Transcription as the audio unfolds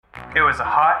It was a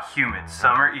hot, humid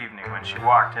summer evening when she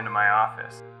walked into my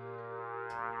office.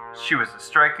 She was a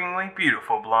strikingly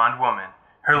beautiful blonde woman.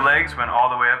 Her legs went all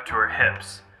the way up to her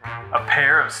hips. A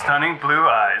pair of stunning blue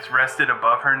eyes rested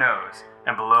above her nose,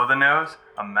 and below the nose,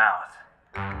 a mouth.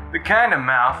 The kind of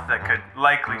mouth that could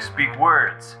likely speak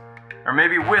words, or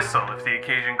maybe whistle if the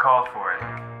occasion called for it.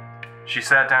 She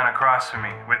sat down across from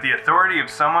me with the authority of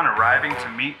someone arriving to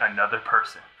meet another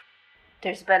person.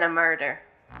 There's been a murder,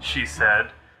 she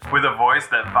said, with a voice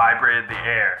that vibrated the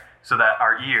air so that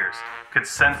our ears could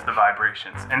sense the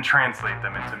vibrations and translate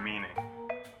them into meaning.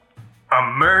 A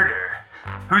murder?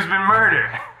 Who's been murdered?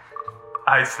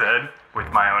 I said,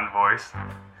 with my own voice.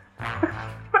 I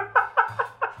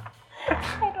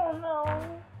don't know.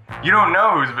 You don't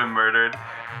know who's been murdered?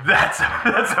 That's a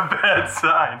bad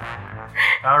sign.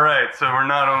 Alright, so we're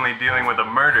not only dealing with a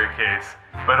murder case,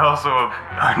 but also a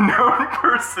unknown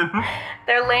person.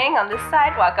 They're laying on the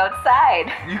sidewalk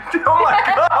outside. Oh my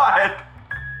god!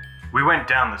 We went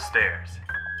down the stairs.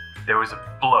 There was a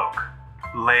bloke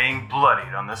laying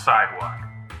bloodied on the sidewalk.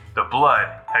 The blood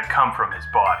had come from his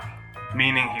body,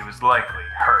 meaning he was likely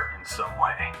hurt in some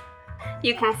way.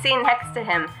 You can see next to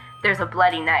him, there's a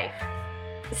bloody knife.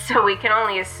 So we can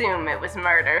only assume it was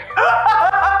murder.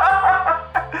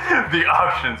 The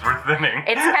options were thinning.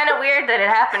 It's kind of weird that it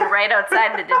happened right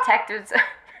outside the detective's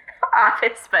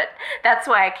office, but that's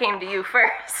why I came to you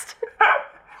first.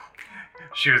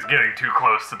 She was getting too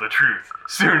close to the truth.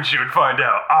 Soon she would find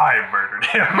out I murdered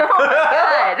him. Oh my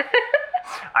god.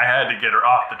 I had to get her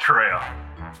off the trail.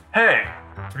 Hey,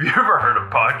 have you ever heard of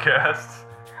podcasts?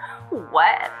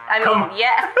 What? I mean,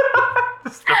 yeah.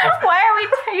 Why are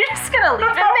you just gonna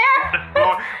leave him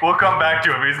there? We'll come back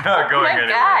to him. He's not going anywhere. Oh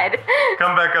my god.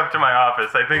 Come back up to my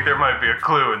office. I think there might be a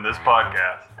clue in this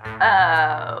podcast.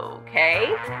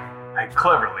 Okay. I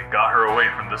cleverly got her away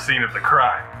from the scene of the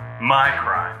crime. My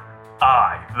crime.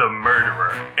 I, the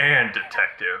murderer and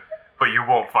detective. But you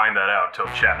won't find that out till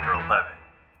chapter 11.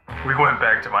 We went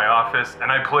back to my office and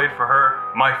I played for her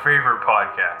my favorite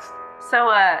podcast.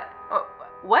 So,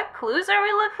 what clues are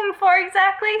we looking for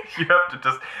exactly?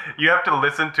 You have to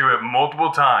listen to it multiple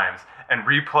times and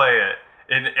replay it.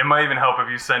 It might even help if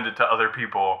you send it to other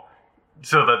people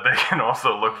so that they can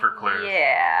also look for clues.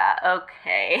 Yeah,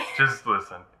 okay. Just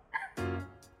listen.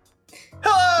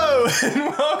 Hello,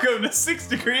 and welcome to 6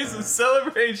 Degrees of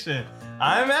Celebration.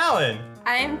 I'm Alan.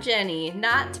 I'm Jenny,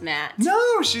 not Matt.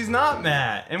 No, she's not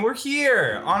Matt. And we're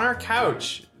here on our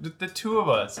couch, the two of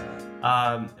us.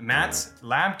 Matt's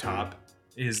laptop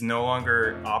is no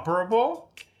longer operable,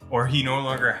 or he no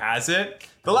longer has it.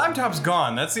 The laptop's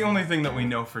gone. That's the only thing that we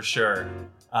know for sure.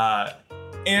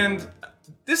 And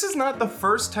this is not the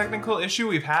first technical issue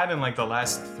we've had in like the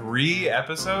last 3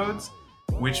 episodes,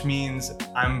 which means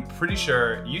I'm pretty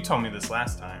sure you told me this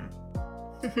last time.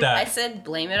 I said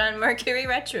blame it on Mercury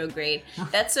retrograde.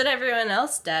 That's what everyone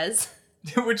else does.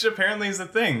 Which apparently is a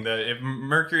thing, that if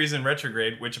Mercury's in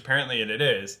retrograde, which apparently it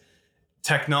is,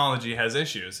 technology has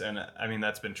issues. And I mean,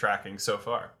 that's been tracking so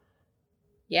far.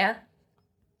 Yeah.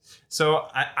 So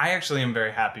I actually am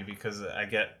very happy because I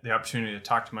get the opportunity to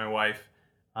talk to my wife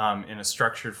in a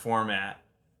structured format,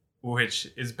 which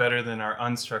is better than our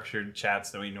unstructured chats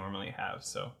that we normally have.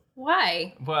 So.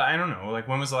 Why? Well, I don't know. Like,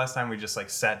 when was the last time we just, like,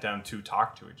 sat down to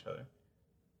talk to each other?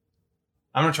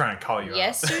 I'm not trying to call you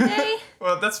Yesterday? out.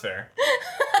 Well, that's fair.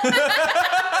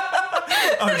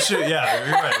 Oh, shit, yeah.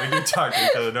 You're right. We do talk to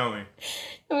each other, don't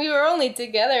we? We were only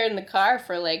together in the car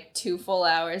for, like, 2 full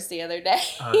hours the other day.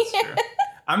 Oh, that's true.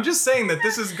 I'm just saying that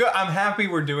this is good. I'm happy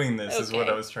we're doing this, is what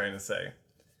I was trying to say.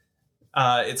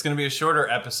 It's going to be a shorter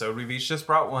episode. We've each just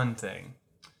brought one thing.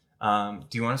 Do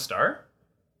you want to start?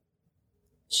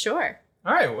 Sure.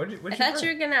 All right, I thought you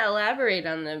were going to elaborate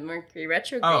on the Mercury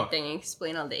retrograde thing and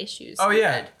explain all the issues. Oh,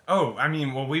 yeah. Oh, I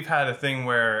mean, well, we've had a thing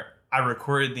where I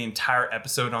recorded the entire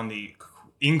episode on the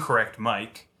incorrect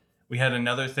mic. We had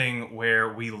another thing where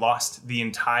we lost the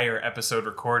entire episode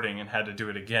recording and had to do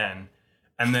it again.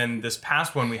 And then this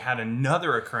past one, we had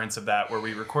another occurrence of that where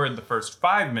we recorded the first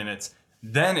 5 minutes,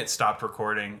 then it stopped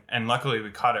recording, and luckily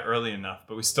we caught it early enough,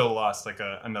 but we still lost like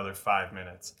another 5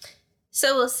 minutes.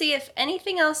 So we'll see if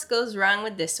anything else goes wrong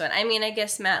with this one. I mean, I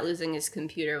guess Matt losing his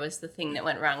computer was the thing that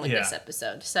went wrong with this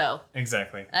episode. So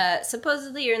exactly.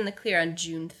 Supposedly you're in the clear on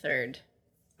June 3rd.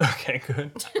 Okay,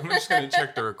 good. I'm just going to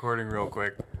check the recording real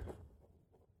quick.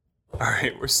 All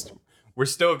right, we're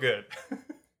still good.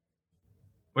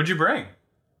 What'd you bring?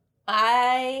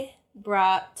 I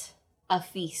brought a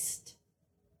feast.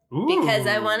 Ooh. Because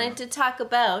I wanted to talk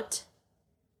about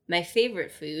my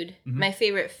favorite food, my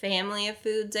favorite family of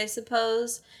foods, I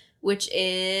suppose, which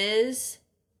is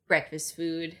breakfast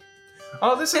food.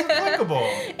 Oh, this is applicable.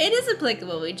 It is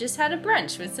applicable. We just had a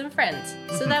brunch with some friends,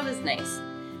 so that was nice.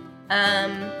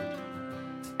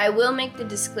 I will make the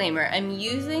disclaimer. I'm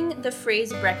using the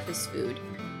phrase breakfast food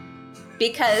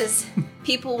because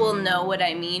people will know what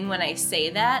I mean when I say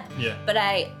that. Yeah. But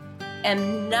I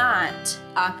am not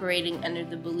operating under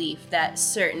the belief that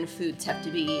certain foods have to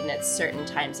be eaten at certain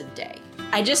times of day.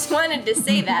 I just wanted to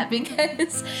say that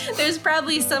because there's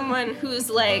probably someone who's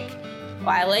like, well,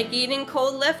 I like eating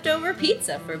cold leftover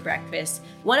pizza for breakfast.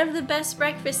 One of the best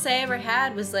breakfasts I ever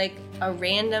had was like a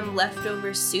random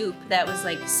leftover soup that was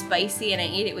like spicy, and I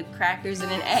ate it with crackers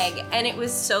and an egg, and it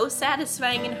was so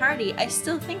satisfying and hearty. I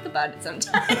still think about it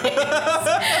sometimes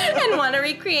and want to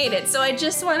recreate it. So I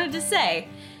just wanted to say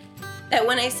that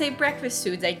when I say breakfast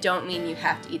foods, I don't mean you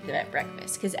have to eat them at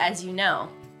breakfast, because as you know,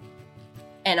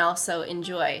 and also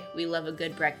enjoy, we love a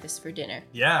good breakfast for dinner.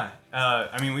 Yeah.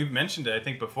 I mean, we've mentioned it, I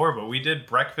think, before, but we did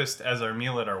breakfast as our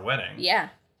meal at our wedding. Yeah.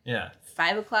 Yeah.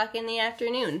 5 o'clock in the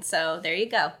afternoon. So there you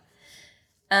go.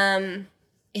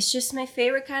 It's just my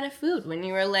favorite kind of food. When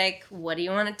you were like, what do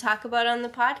you want to talk about on the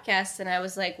podcast? And I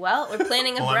was like, well, we're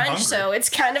planning a Well, I'm brunch, hungry. so it's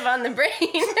kind of on the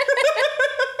brain.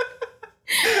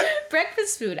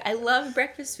 Breakfast food. I love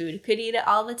breakfast food. Could eat it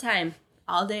all the time.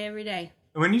 All day, every day.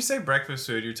 When you say breakfast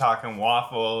food, you're talking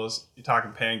waffles, you're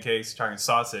talking pancakes, you're talking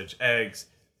sausage, eggs,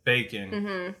 bacon.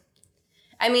 Mm-hmm.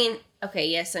 I mean, okay,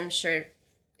 yes, I'm sure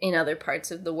in other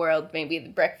parts of the world, maybe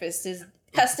the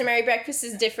customary breakfast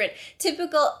is different.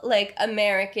 Typical, like,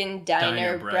 American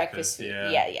diner breakfast food.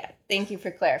 Yeah. Thank you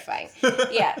for clarifying.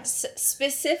 Yeah,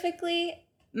 specifically,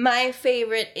 my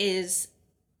favorite is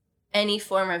any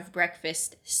form of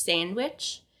breakfast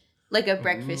sandwich, like a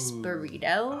breakfast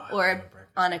burrito, or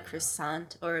on a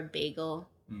croissant or a bagel,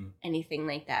 anything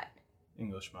like that.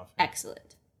 English muffin.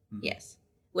 Excellent. Yes.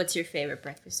 What's your favorite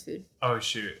breakfast food? Oh,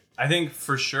 shoot. I think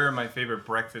for sure my favorite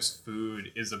breakfast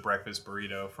food is a breakfast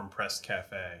burrito from Pressed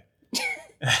Cafe.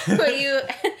 Who you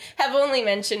have only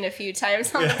mentioned a few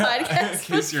times on the podcast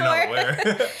in case you're not aware.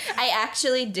 I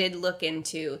actually did look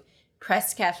into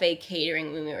Pressed Cafe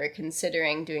catering when we were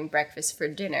considering doing breakfast for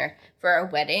dinner for our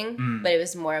wedding, but it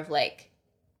was more of like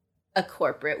a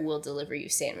corporate we'll deliver you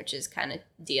sandwiches kind of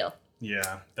deal.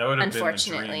 Yeah, that would have been the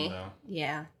Unfortunately, dream, though.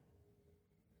 yeah.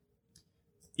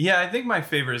 Yeah, I think my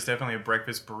favorite is definitely a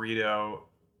breakfast burrito.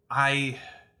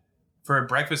 For a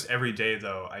breakfast every day,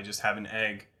 though, I just have an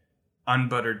egg,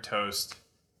 unbuttered toast,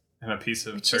 and a piece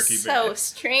of turkey Which is bacon. so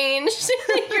strange.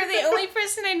 You're the only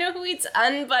person I know who eats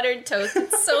unbuttered toast.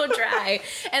 It's so dry.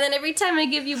 And then every time I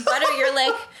give you butter, you're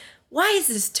like, why is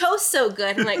this toast so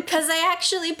good? I'm like, because I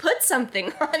actually put something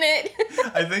on it.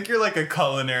 I think you're like a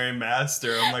culinary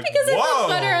master. I'm like, Because I whoa!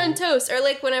 put butter on toast. Or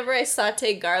like whenever I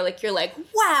saute garlic, you're like,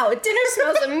 wow, dinner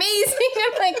smells amazing.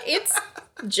 I'm like, it's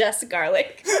just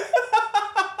garlic.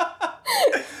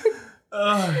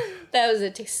 That was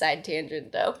a side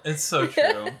tangent, though. It's so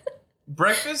true.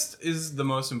 Breakfast is the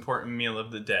most important meal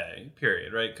of the day,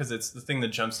 period, right? Because it's the thing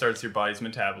that jumpstarts your body's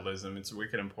metabolism. It's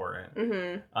wicked important.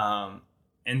 Mm-hmm.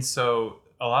 And so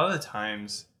a lot of the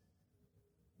times,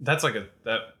 that's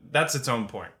its own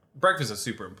point. Breakfast is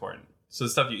super important. So the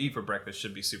stuff you eat for breakfast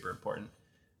should be super important.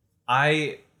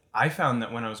 I found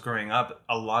that when I was growing up,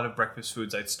 a lot of breakfast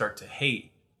foods I'd start to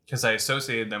hate because I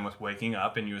associated them with waking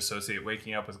up, and you associate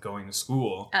waking up with going to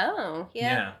school. Oh,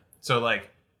 yeah. So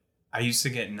like, I used to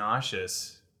get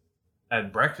nauseous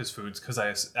at breakfast foods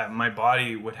because my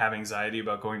body would have anxiety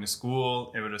about going to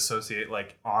school. It would associate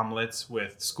like omelets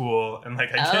with school, and like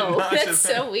I get nauseous. That's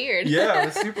so weird. Yeah, it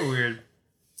was super weird.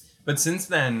 But since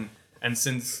then, and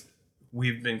since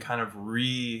we've been kind of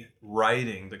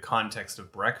rewriting the context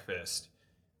of breakfast,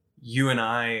 you and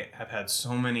I have had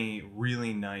so many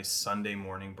really nice Sunday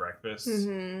morning breakfasts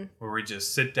where we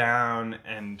just sit down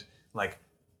and like,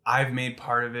 I've made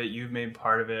part of it, you've made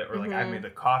part of it, or like I've made the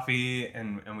coffee,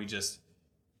 and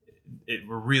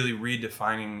we're really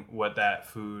redefining what that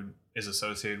food is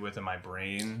associated with in my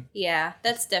brain. Yeah,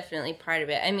 that's definitely part of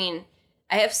it. I mean,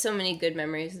 I have so many good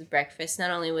memories of breakfast, not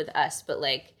only with us, but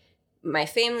like my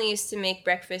family used to make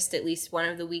breakfast at least one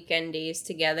of the weekend days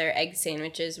together. Egg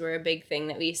sandwiches were a big thing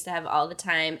that we used to have all the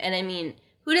time. And I mean,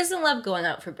 who doesn't love going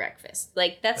out for breakfast?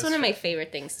 Like, that's one of my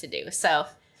favorite things to do. So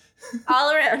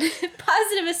all around,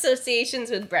 positive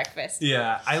associations with breakfast.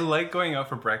 Yeah, I like going out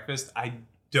for breakfast. I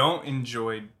don't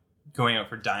enjoy going out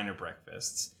for diner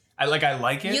breakfasts. I like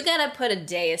it. You gotta put a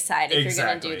day aside if you're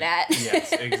gonna do that.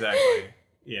 Yes, exactly.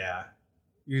 Yeah.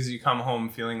 Because you come home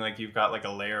feeling like you've got like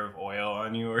a layer of oil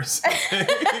on you or something.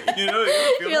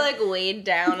 You're like weighed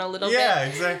down a little bit. Yeah,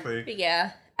 exactly. But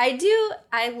yeah. I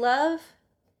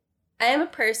am a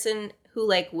person who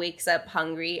like wakes up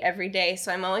hungry every day,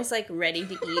 so I'm always like ready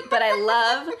to eat. But I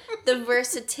love the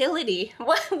versatility.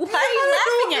 Why are you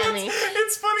laughing at me?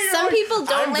 It's funny. Some people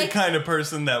don't I'm like. the kind of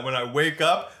person that when I wake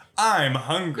up, I'm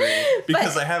hungry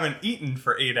because I haven't eaten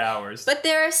for 8 hours. But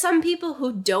there are some people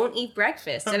who don't eat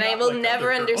breakfast, and I not will like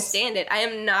never other girls. understand it. I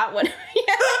am not one.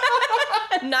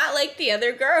 Not like the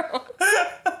other girl.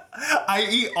 I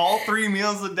eat all 3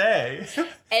 meals a day.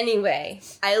 Anyway,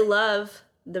 I love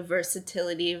the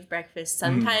versatility of breakfast.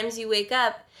 Sometimes you wake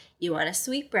up, you want a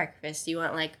sweet breakfast. You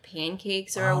want like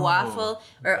pancakes or a waffle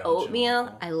or Belgian oatmeal.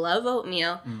 waffle. I love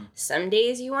oatmeal. Some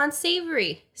days you want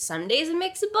savory. Some days a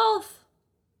mix of both.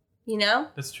 You know?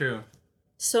 That's true.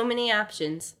 So many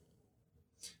options.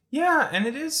 Yeah, and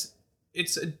it's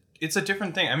a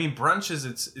different thing. I mean, brunch is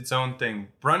its own thing.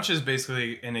 Brunch is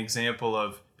basically an example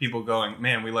of people going,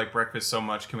 man, we like breakfast so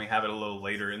much, can we have it a little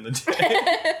later in the day?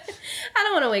 I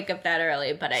don't want to wake up that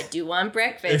early, but I do want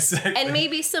breakfast. Exactly. And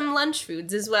maybe some lunch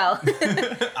foods as well.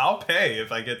 I'll pay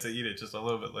if I get to eat it just a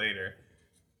little bit later.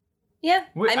 Yeah.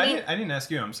 Wait, I mean, I didn't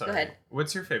ask you, I'm sorry. Go ahead.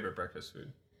 What's your favorite breakfast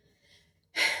food?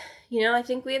 you know, I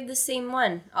think we have the same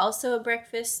one. Also a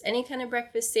breakfast, any kind of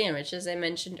breakfast sandwich, as I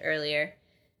mentioned earlier.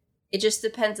 It just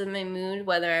depends on my mood,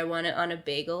 whether I want it on a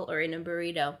bagel or in a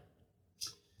burrito.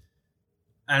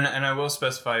 And I will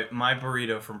specify, my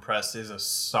burrito from Prest is a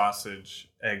sausage,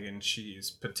 egg, and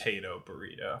cheese potato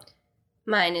burrito.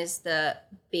 Mine is the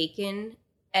bacon,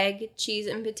 egg, cheese,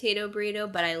 and potato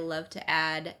burrito, but I love to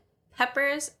add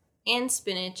peppers and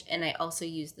spinach, and I also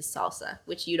use the salsa,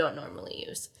 which you don't normally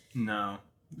use. No.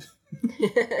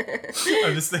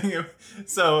 I'm just thinking of,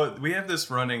 so we have this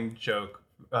running joke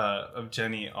of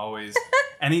Jenny always,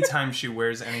 anytime she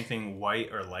wears anything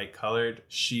white or light colored,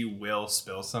 she will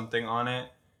spill something on it.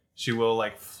 She will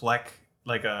like fleck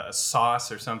like a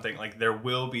sauce or something. Like there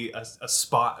will be a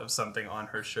spot of something on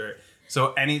her shirt.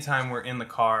 So anytime we're in the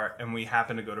car and we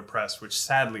happen to go to Press, which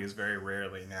sadly is very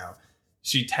rarely now,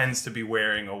 she tends to be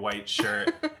wearing a white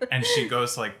shirt and she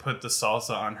goes to like put the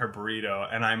salsa on her burrito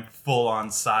and I'm full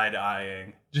on side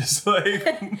eyeing. Just like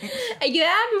You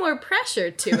add more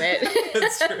pressure to it.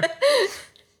 That's true.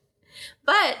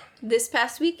 But this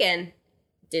past weekend,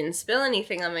 didn't spill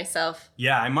anything on myself.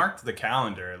 Yeah, I marked the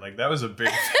calendar. Like that was a big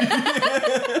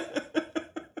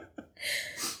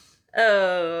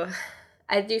Oh,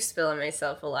 I do spill on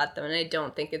myself a lot though, and I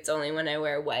don't think it's only when I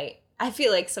wear white. I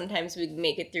feel like sometimes we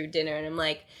make it through dinner and I'm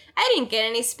like, I didn't get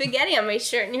any spaghetti on my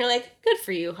shirt, and you're like, good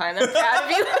for you, hon. I'm proud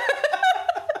of you.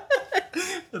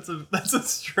 That's a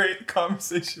straight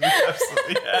conversation we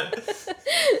absolutely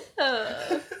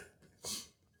had.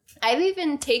 I've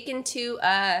even taken to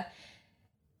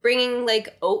bringing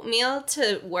like oatmeal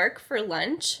to work for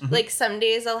lunch. Mm-hmm. Like some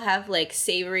days I'll have like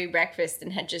savory breakfast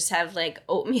and just have like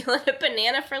oatmeal and a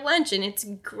banana for lunch, and it's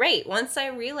great. Once I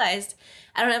realized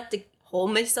I don't have to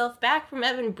hold myself back from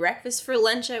having breakfast for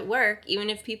lunch at work,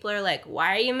 even if people are like,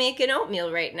 why are you making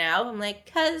oatmeal right now? I'm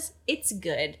like, 'cause it's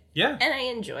good. Yeah. And I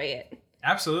enjoy it.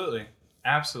 Absolutely.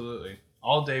 Absolutely.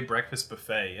 All day breakfast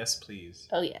buffet. Yes, please.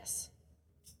 Oh, yes.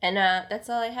 And that's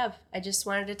all I have. I just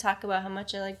wanted to talk about how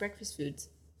much I like breakfast foods.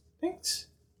 Thanks.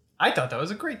 I thought that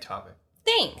was a great topic.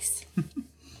 Thanks.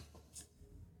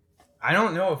 I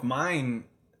don't know if mine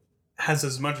has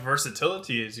as much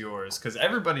versatility as yours, because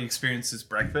everybody experiences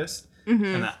breakfast,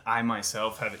 and that I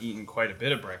myself have eaten quite a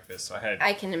bit of breakfast. So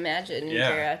I can imagine in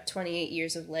Yeah. your 28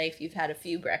 years of life, you've had a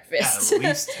few yeah, breakfasts. at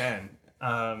least 10.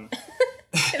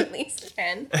 At least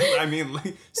 10. I mean,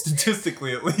 like,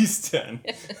 statistically, at least 10.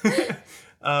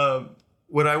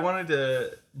 What I wanted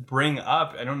to bring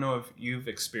up, I don't know if you've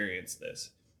experienced this.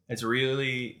 It's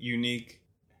really unique.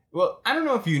 Well, I don't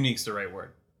know if unique's the right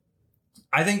word.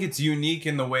 I think it's unique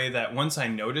in the way that once I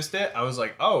noticed it, I was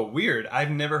like, oh, weird. I've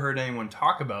never heard anyone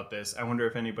talk about this. I wonder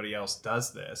if anybody else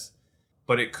does this.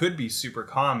 But it could be super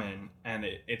common, and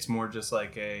it's more just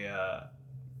like a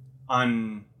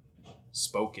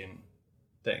unspoken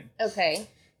thing. Okay.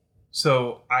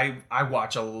 So I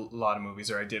watch a lot of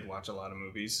movies, or I did watch a lot of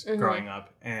movies growing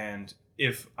up, and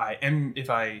if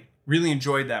I really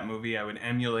enjoyed that movie, I would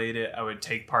emulate it. I would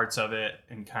take parts of it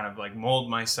and kind of like mold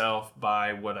myself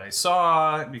by what I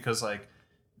saw, because like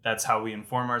that's how we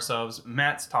inform ourselves.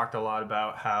 Matt's talked a lot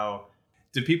about how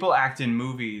do people act in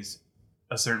movies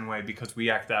a certain way because we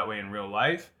act that way in real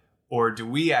life, or do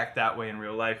we act that way in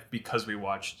real life because we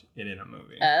watched it in a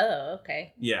movie? Oh,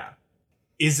 okay. Yeah.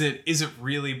 Is it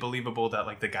really believable that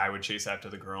like the guy would chase after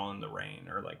the girl in the rain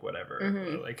or like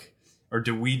whatever? Or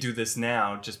do we do this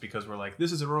now just because we're like,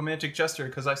 this is a romantic gesture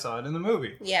because I saw it in the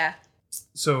movie? Yeah.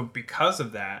 So because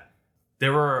of that,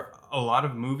 there were a lot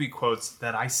of movie quotes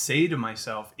that I say to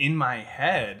myself in my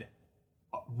head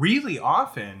really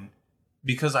often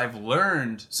because I've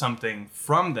learned something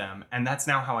from them, and that's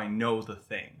now how I know the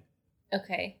thing.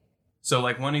 Okay. So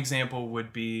like one example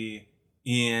would be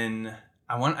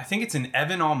I think it's in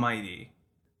Evan Almighty.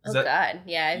 God.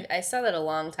 Yeah, I saw that a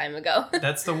long time ago.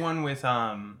 That's the one with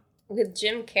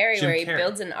Jim Carrey Jim where he Carrey.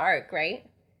 builds an ark, right?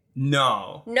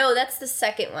 No. No, that's the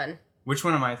second one. Which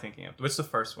one am I thinking of? What's the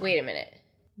first one? Wait a minute.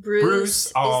 Bruce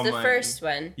is Almighty. the first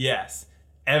one. Yes.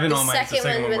 Evan Almighty is the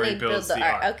second one where he builds the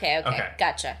ark. Okay.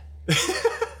 Gotcha.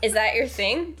 Is that your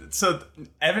thing? So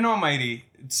Evan Almighty,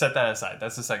 set that aside.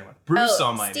 That's the second one. Bruce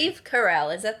Almighty. Steve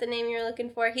Carell, is that the name you're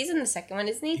looking for? He's in the second one,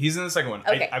 isn't he? He's in the second one.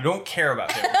 Okay. I don't care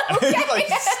about him. Okay.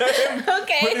 Set him,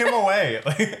 Okay. put him away.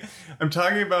 I'm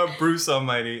talking about Bruce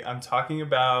Almighty. I'm talking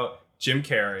about Jim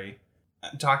Carrey.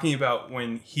 I'm talking about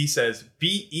when he says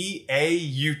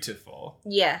beautiful.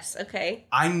 Yes, okay.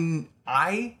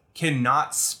 I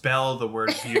cannot spell the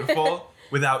word beautiful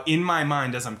without, in my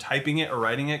mind, as I'm typing it or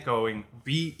writing it, going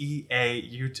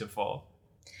beautiful.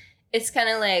 It's kind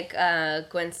of like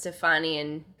Gwen Stefani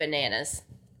and Bananas,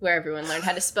 where everyone learned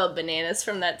how to spell bananas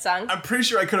from that song. I'm pretty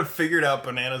sure I could have figured out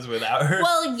bananas without her.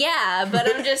 Well, yeah,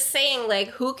 but I'm just saying, like,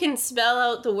 who can spell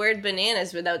out the word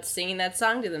bananas without singing that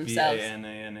song to themselves?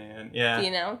 B-A-N-A-N-A-N. Yeah.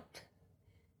 You know?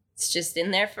 It's just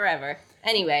in there forever.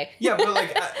 Anyway. Yeah, but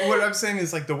like what I'm saying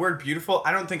is like the word beautiful,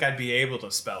 I don't think I'd be able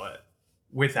to spell it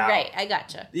without. Right, I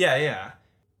gotcha. Yeah.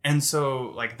 And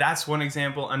so like that's one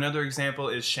example. Another example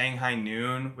is Shanghai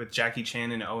Noon with Jackie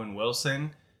Chan and Owen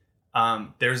Wilson.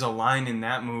 There's a line in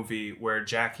that movie where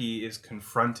Jackie is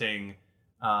confronting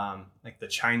like the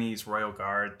Chinese royal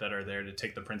guard that are there to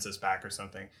take the princess back or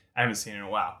something. I haven't seen it in a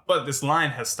while. But this line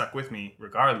has stuck with me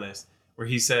regardless, where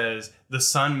he says, "The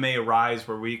sun may rise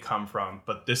where we come from,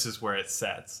 but this is where it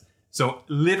sets." So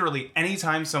literally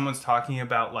anytime someone's talking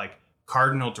about like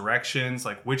cardinal directions,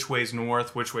 like which way's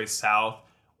north, which way's south,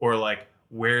 or like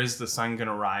where's the sun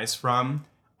gonna rise from,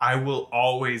 I will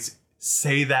always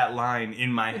say that line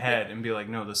in my head and be like,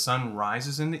 no, the sun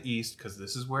rises in the east because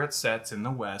this is where it sets in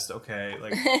the west. Okay,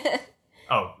 like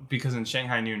because in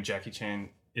Shanghai Noon, Jackie Chan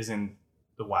is in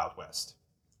the Wild West.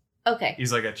 Okay.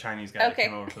 He's like a Chinese guy that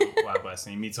came over to the Wild West,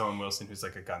 and he meets Owen Wilson, who's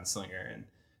like a gunslinger, and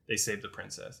they save the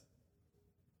princess.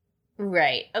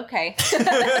 Right. Okay.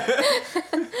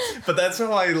 But that's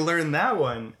how I learned that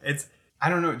one. I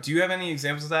don't know. Do you have any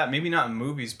examples of that? Maybe not in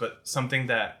movies, but something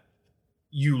that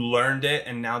you learned it,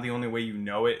 and now the only way you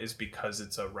know it is because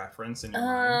it's a reference in your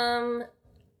mind?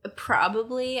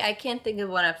 Probably. I can't think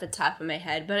of one off the top of my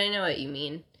head, but I know what you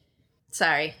mean.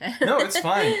 Sorry. No, it's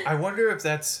fine. I wonder if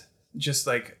that's just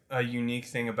like a unique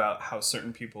thing about how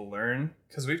certain people learn,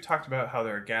 because we've talked about how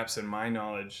there are gaps in my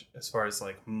knowledge as far as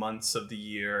like months of the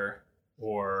year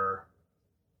or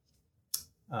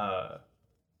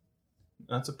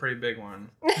that's a pretty big one.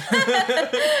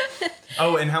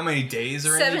 Oh, and how many days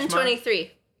are in each month?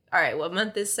 7/23. All right, what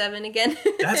month is 7 again?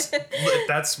 That's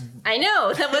I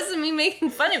know, that wasn't me making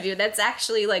fun of you. That's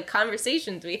actually like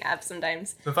conversations we have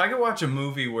sometimes. If I could watch a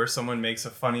movie where someone makes a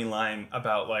funny line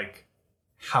about like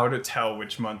how to tell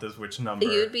which month is which number,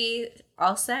 You'd be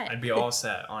all set. I'd be all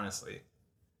set, honestly.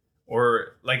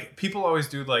 Or like people always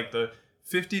do like the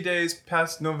 50 days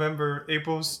past November,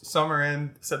 April, summer,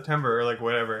 and September, or like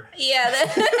whatever.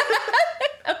 Yeah.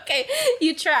 Okay,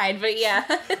 you tried, but yeah.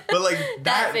 But like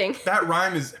That thing. that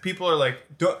rhyme is, people are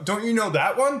like, don't you know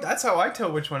that one? That's how I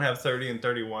tell which one have 30 and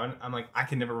 31. I'm like, I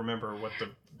can never remember what the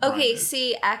rhyme Okay, is.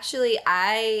 see, actually,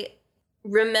 I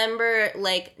remember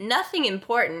like nothing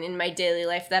important in my daily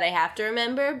life that I have to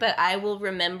remember, but I will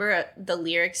remember the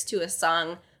lyrics to a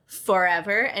song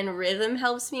forever, and rhythm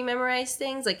helps me memorize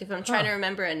things. Like if I'm trying to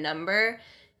remember a number,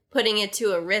 putting it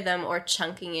to a rhythm or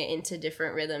chunking it into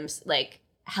different rhythms like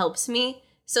helps me.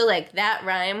 So like that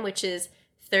rhyme, which is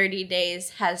 30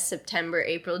 days, has September,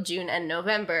 April, June, and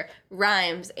November,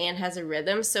 rhymes and has a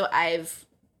rhythm. So I've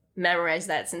memorized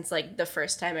that since like the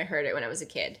first time I heard it when I was a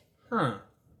kid. Huh.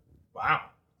 Wow.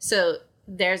 So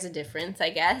there's a difference, I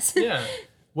guess. Yeah.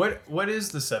 What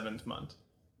is the 7th month?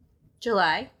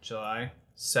 July. July?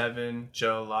 7,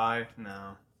 July?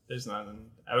 No. There's nothing.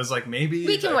 I was like, maybe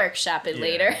We can workshop it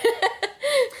later.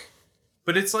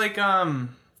 But it's like,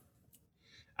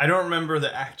 I don't remember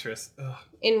the actress. Ugh.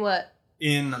 In what?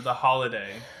 In The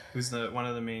Holiday, who's one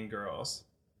of the main girls.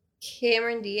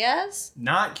 Cameron Diaz?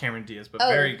 Not Cameron Diaz, but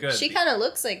very good. She kind of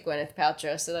looks like Gwyneth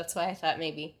Paltrow, so that's why I thought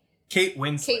maybe. Kate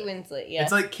Winslet. Kate Winslet, yeah.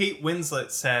 It's like Kate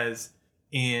Winslet says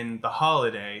in The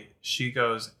Holiday, she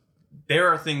goes, there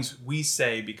are things we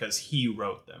say because he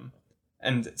wrote them.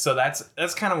 And so that's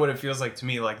kind of what it feels like to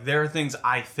me. Like, there are things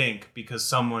I think because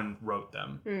someone wrote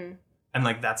them. Mm. And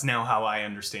like, that's now how I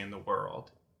understand the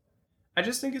world. I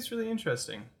just think it's really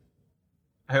interesting.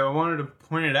 I wanted to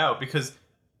point it out because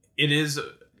it is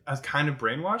a kind of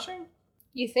brainwashing.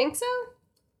 You think so?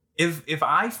 If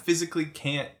I physically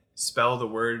can't spell the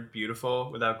word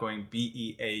beautiful without going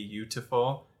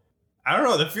beautiful, I don't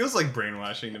know, that feels like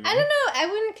brainwashing to me. I don't know. I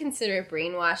wouldn't consider it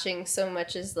brainwashing so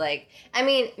much as like, I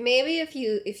mean, maybe if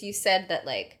you said that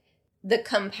like the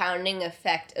compounding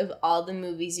effect of all the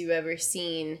movies you've ever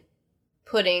seen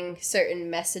putting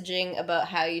certain messaging about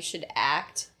how you should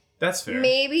act. That's fair.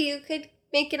 Maybe you could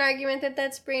make an argument that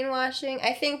that's brainwashing.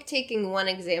 I think taking one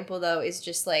example though is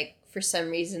just like, for some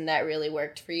reason that really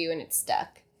worked for you and it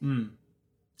stuck.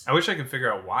 I wish I could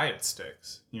figure out why it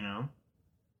sticks, you know?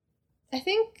 I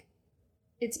think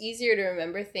it's easier to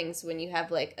remember things when you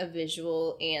have like a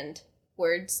visual and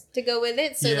words to go with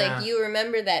it. So like you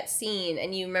remember that scene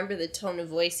and you remember the tone of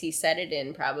voice he said it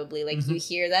in probably. Like you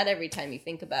hear that every time you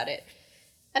think about it.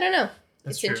 I don't know.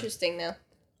 That's it's true. interesting though.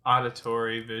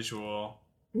 Auditory, visual.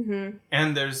 Mm-hmm.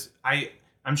 And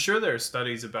I'm sure there are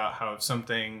studies about how if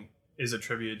something is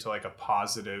attributed to like a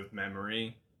positive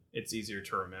memory, it's easier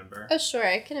to remember. Oh, sure.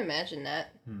 I can imagine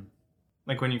that.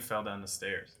 Like when you fell down the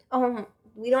stairs. Oh,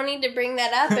 we don't need to bring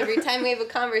that up every time we have a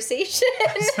conversation.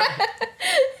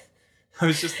 I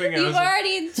was just thinking. You've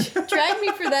already dragged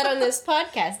me for that on this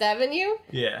podcast, haven't you?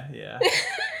 Yeah.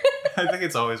 I think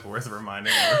it's always worth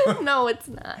reminding everyone. No, it's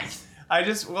not. I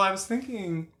was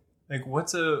thinking, like,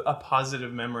 what's a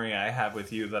positive memory I have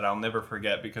with you that I'll never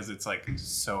forget because it's, like,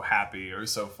 so happy or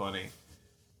so funny.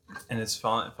 And it's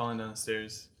falling down the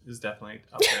stairs is definitely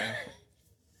up there.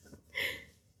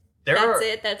 That's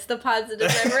it? That's the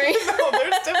positive memory? No,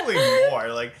 there's definitely more.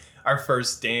 Like, our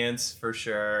first dance, for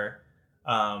sure.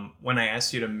 When I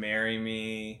asked you to marry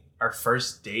me. Our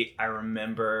first date, I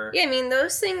remember. Yeah, I mean,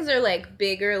 those things are like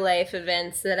bigger life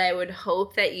events that I would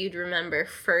hope that you'd remember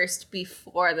first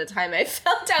before the time I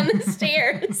fell down the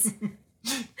stairs.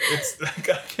 It's like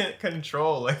I can't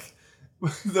control like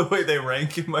the way they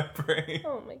rank in my brain.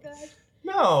 Oh my god.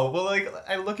 No, well, like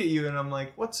I look at you and I'm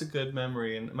like, what's a good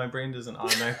memory? And my brain doesn't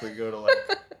automatically go to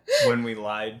like when we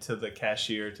lied to the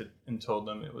cashier and told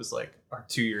them it was like our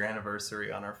 2-year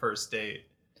anniversary on our first date.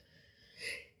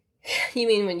 You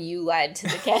mean when you lied to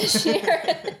the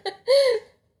cashier?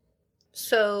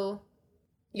 So,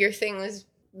 your thing was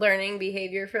learning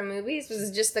behavior from movies? Was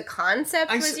it just the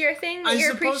concept was your thing that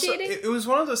you're appreciating? So. It was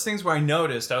one of those things where I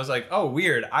noticed, I was like, oh,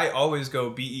 weird. I always go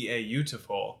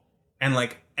beautiful. And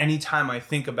like, anytime I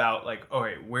think about like, oh,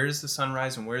 wait, where's the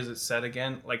sunrise and where's it set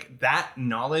again? Like, that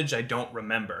knowledge I don't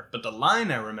remember. But the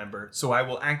line I remember, so I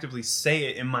will actively say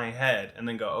it in my head and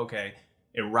then go, okay,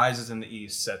 it rises in the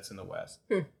east, sets in the west.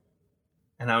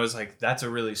 And I was like, that's a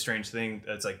really strange thing.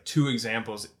 That's like 2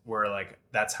 examples where like,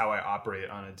 that's how I operate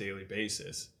on a daily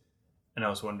basis. And I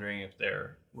was wondering if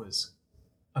there was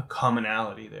a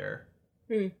commonality there.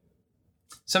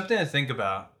 Something to think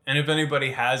about. And if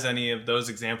anybody has any of those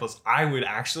examples, I would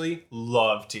actually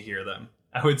love to hear them.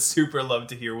 I would super love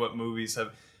to hear what movies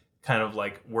have kind of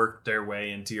like worked their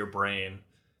way into your brain.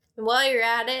 And while you're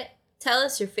at it, tell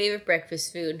us your favorite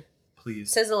breakfast food. Please.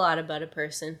 It says a lot about a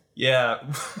person. Yeah.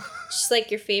 Just like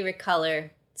your favorite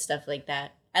color, stuff like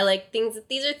that. I like things.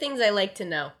 These are things I like to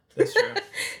know. That's true.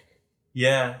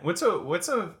 Yeah. What's a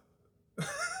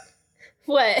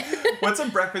What? What's a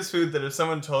breakfast food that if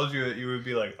someone told you that you would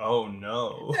be like, oh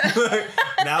no.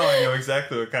 Now I know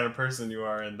exactly what kind of person you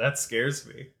are and that scares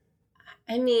me.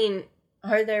 I mean,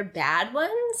 are there bad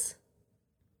ones?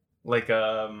 Like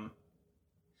an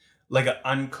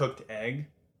uncooked egg.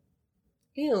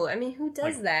 Ew, I mean, who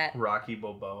does like that? Rocky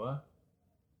Balboa.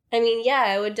 I mean, yeah,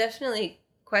 I would definitely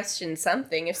question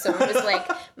something if someone was like,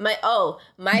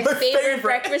 my favorite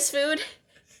breakfast food,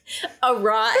 a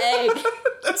raw egg.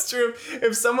 That's true.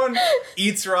 If someone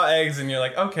eats raw eggs and you're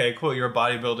like, okay, cool, you're a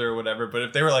bodybuilder or whatever, but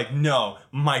if they were like, no,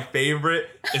 my favorite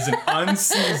is an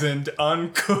unseasoned,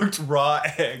 uncooked raw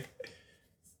egg.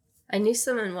 I knew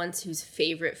someone once whose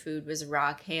favorite food was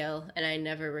raw kale, and I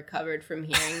never recovered from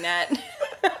hearing that.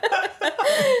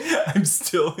 I'm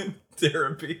still in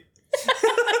therapy.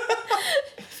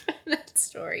 That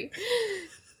story.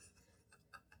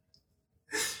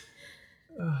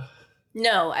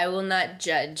 No, I will not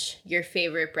judge your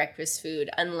favorite breakfast food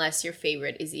unless your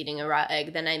favorite is eating a raw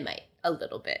egg. Then I might, a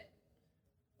little bit.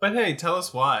 But hey, tell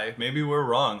us why. Maybe we're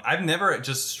wrong. I've never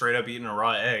just straight up eaten a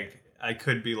raw egg. I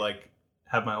could be like,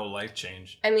 have my whole life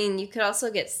change. I mean, you could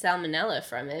also get salmonella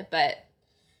from it, but...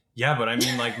 Yeah, but I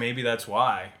mean, like, maybe that's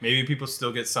why. Maybe people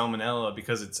still get salmonella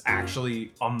because it's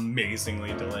actually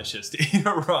amazingly delicious to eat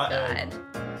a raw egg.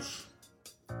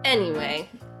 Anyway.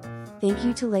 Thank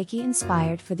you to Lakey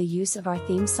Inspired for the use of our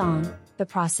theme song, The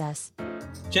Process.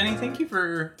 Jenny, thank you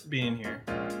for being here.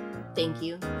 Thank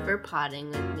you for potting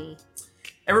with me.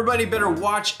 Everybody better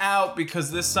watch out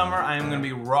because this summer I am going to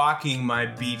be rocking my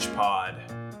beach pod.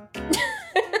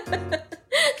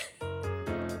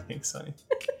 Thanks, Sonny.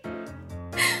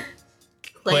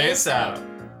 Play us out.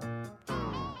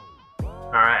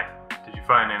 Alright, did you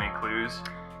find any clues?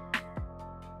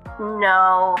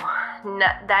 No,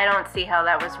 I don't see how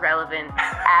that was relevant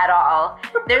at all.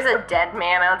 There's a dead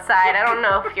man outside. I don't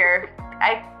know if you're...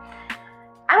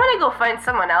 I'm gonna go find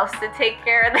someone else to take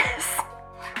care of this.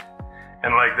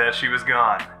 And like that, she was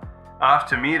gone. Off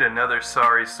to meet another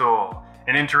sorry soul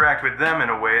and interact with them in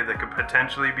a way that could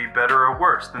potentially be better or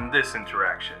worse than this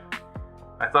interaction.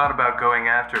 I thought about going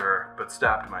after her, but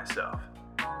stopped myself.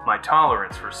 My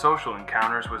tolerance for social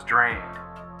encounters was drained.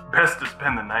 Best to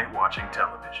spend the night watching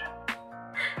television.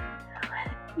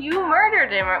 You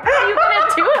murdered him. What are you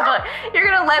gonna do about it? You're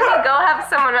gonna let me go have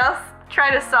someone else try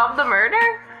to solve the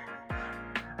murder?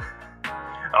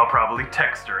 I'll probably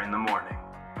text her in the morning.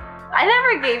 I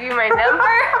never gave you my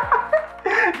number.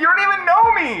 You don't even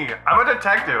know me! I'm a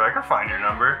detective. I can find your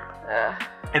number. Ugh.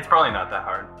 It's probably not that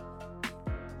hard.